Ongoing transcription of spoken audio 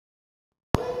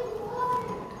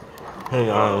Hey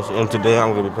guys, and today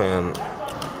I'm gonna be playing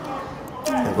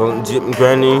Golden Jeep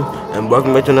Granny, and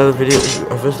welcome back to another video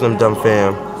of this Dumb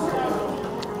Fam.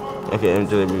 Okay, and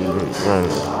today we're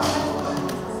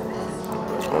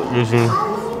using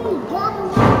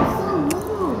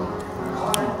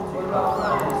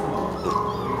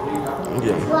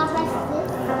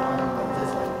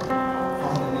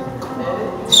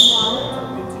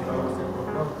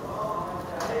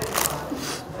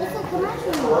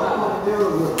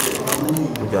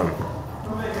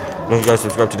Make sure you guys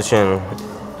subscribe to the channel.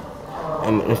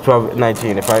 And it's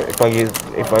 12:19. If I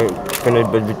finish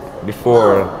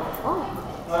before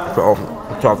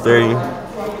 12:30,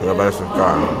 you better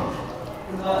subscribe.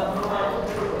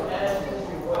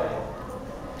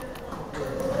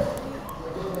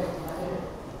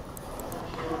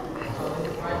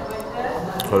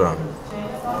 Hold on.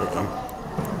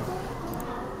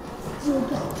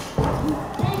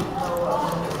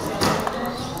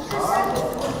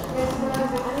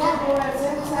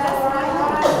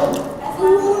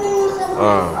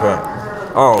 Oh crap.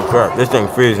 Oh crap, this thing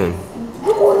freezing.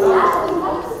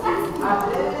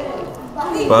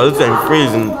 But this thing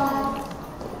freezing.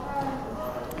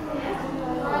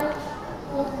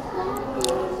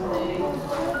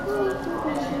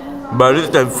 But this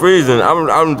thing freezing. I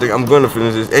don't think I'm gonna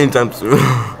finish this anytime soon.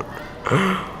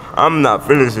 I'm not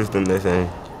finishing this thing.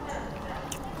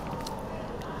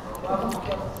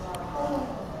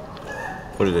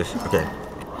 What is this? Okay.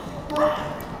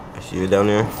 I see you down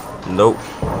there. Nope.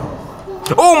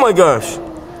 Oh my gosh!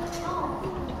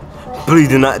 Please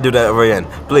do not do that ever again.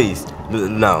 Please.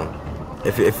 No.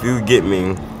 If you get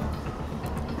me.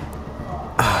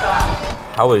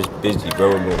 I was busy,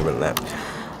 bro.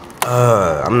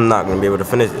 I'm not gonna be able to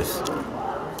finish this.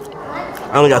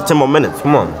 I only got 10 more minutes.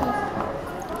 Come on.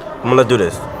 Come on, let's do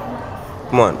this.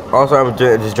 Come on. Also, I'm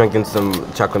just drinking some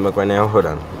chocolate milk right now. Hold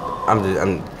on.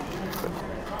 I'm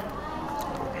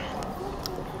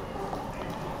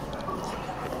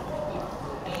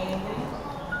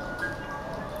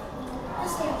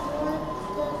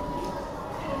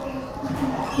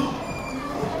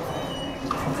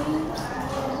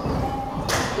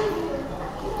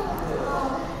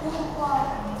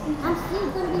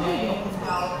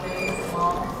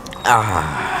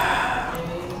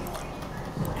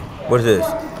What is this?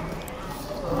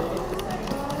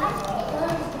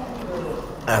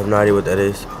 I have no idea what that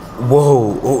is.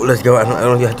 Whoa! Oh, let's go. I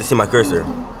don't even have to see my cursor.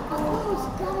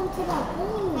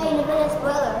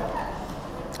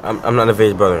 I'm not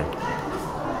Nevaeh's brother.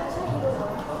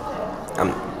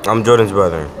 I'm Jordan's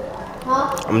brother.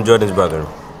 Huh? I'm Jordan's brother.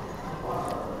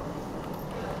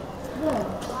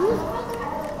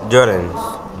 Jordan's.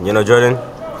 You know Jordan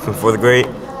from 4th grade?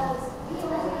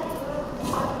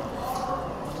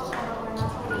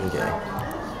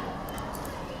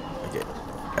 Okay.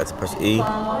 That's press E.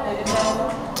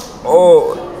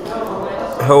 Oh!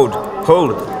 Hold.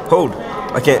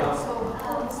 I can't.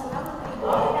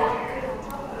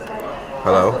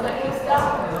 Hello?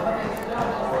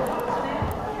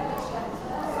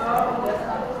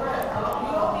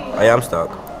 I am stuck.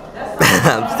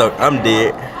 I'm stuck. I'm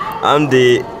dead.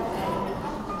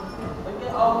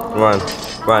 Run.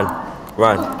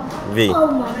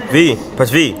 V. Press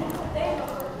V.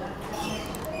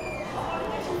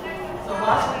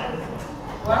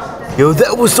 Yo,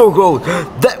 that was so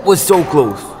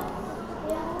close.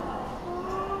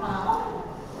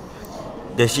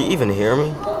 Did she even hear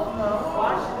me?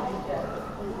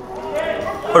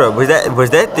 Hold up, was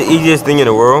that the easiest thing in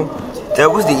the world?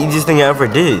 That was the easiest thing I ever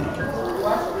did.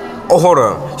 Oh, hold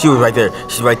on. She was right there.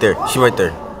 She's right there.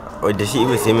 Wait, did she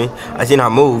even see me? I seen her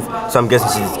move, so I'm guessing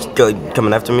she's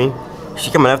coming after me. Is she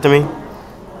coming after me?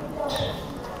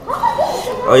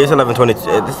 Oh, it's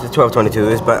 11:22. This is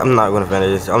 12:22. But I'm not gonna finish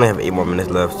this. I only have 8 more minutes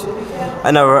left. I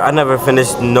never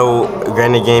finished no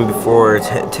Granny game before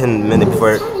 10 minutes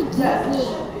before.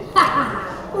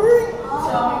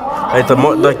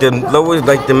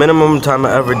 The minimum time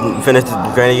I ever finished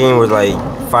the Granny game was like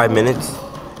 5 minutes.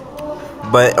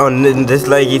 But on this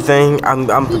leggy thing, I'm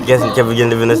guessing Kevin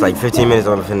gonna live in this like 15 minutes.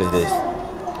 I'm gonna finish this,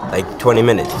 like 20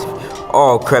 minutes.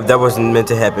 Oh crap, that wasn't meant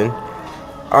to happen.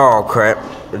 Oh crap,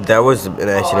 that was an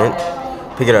accident.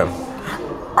 Pick it up.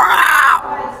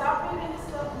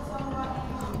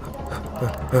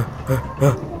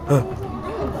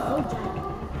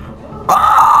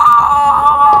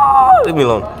 Leave me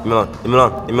alone.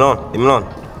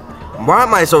 Why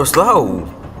am I so slow?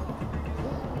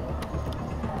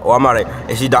 Oh, I'm alright.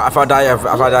 If I die, if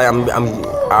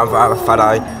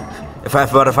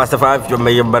I survive,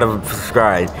 you better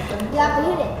subscribe. Yeah,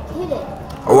 hit it.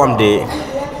 Oh, I'm dead.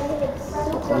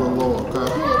 Whoa, okay.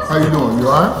 How you doing? You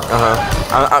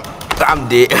alright? I'm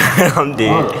dead. I'm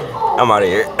dead. I'm out of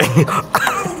here.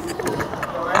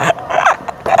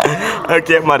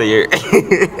 Okay, I'm out of here.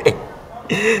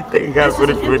 Thank you guys for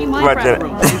watching.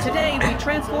 Today we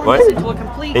transform What? this into a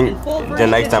complete and full The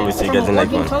next time we see you guys, the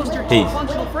next one. Peace.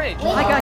 functional fridge. I got